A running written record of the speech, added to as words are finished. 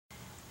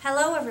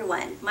Hello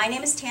everyone, my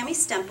name is Tammy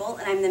Stemple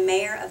and I'm the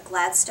mayor of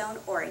Gladstone,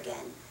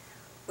 Oregon.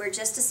 We're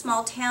just a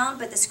small town,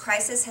 but this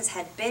crisis has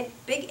had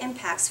big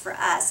impacts for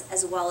us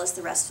as well as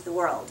the rest of the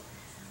world.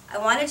 I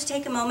wanted to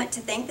take a moment to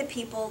thank the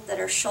people that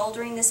are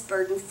shouldering this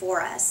burden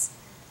for us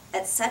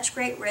at such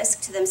great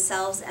risk to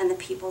themselves and the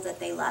people that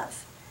they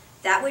love.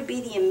 That would be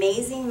the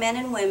amazing men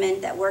and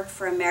women that work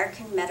for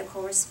American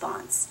Medical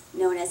Response,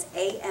 known as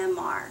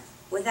AMR.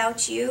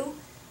 Without you,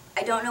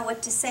 I don't know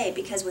what to say,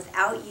 because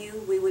without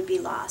you, we would be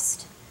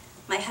lost.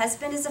 My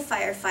husband is a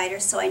firefighter,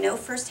 so I know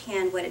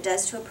firsthand what it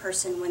does to a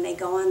person when they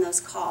go on those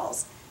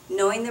calls,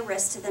 knowing the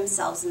risk to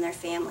themselves and their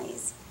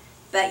families.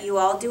 But you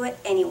all do it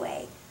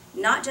anyway,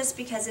 not just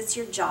because it's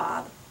your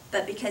job,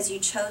 but because you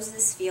chose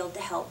this field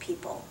to help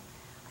people.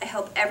 I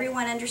hope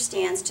everyone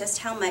understands just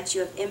how much you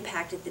have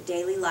impacted the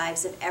daily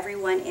lives of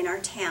everyone in our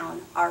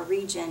town, our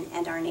region,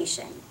 and our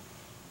nation.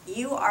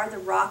 You are the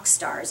rock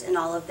stars in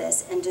all of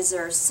this and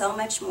deserve so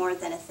much more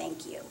than a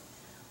thank you.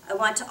 I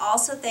want to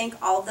also thank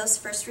all of those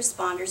first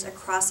responders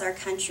across our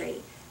country,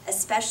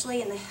 especially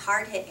in the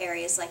hard-hit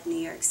areas like New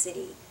York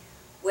City.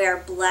 We are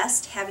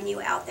blessed having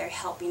you out there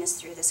helping us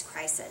through this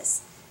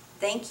crisis.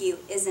 Thank you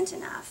isn't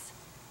enough.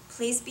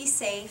 Please be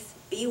safe,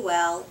 be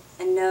well,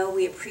 and know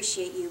we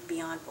appreciate you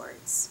beyond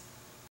words.